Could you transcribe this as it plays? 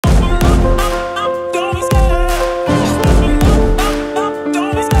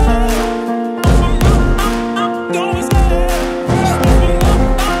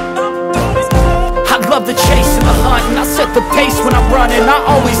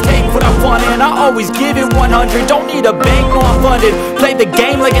take what I want and I always give it 100. Don't need a bank, no I'm funded. Play the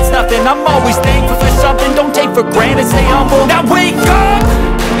game like it's nothing. I'm always thankful for something. Don't take for granted, stay humble. Now wake up,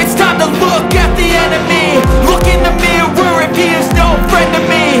 it's time to look at the enemy. Look in the mirror if he is no friend to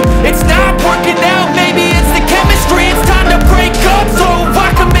me.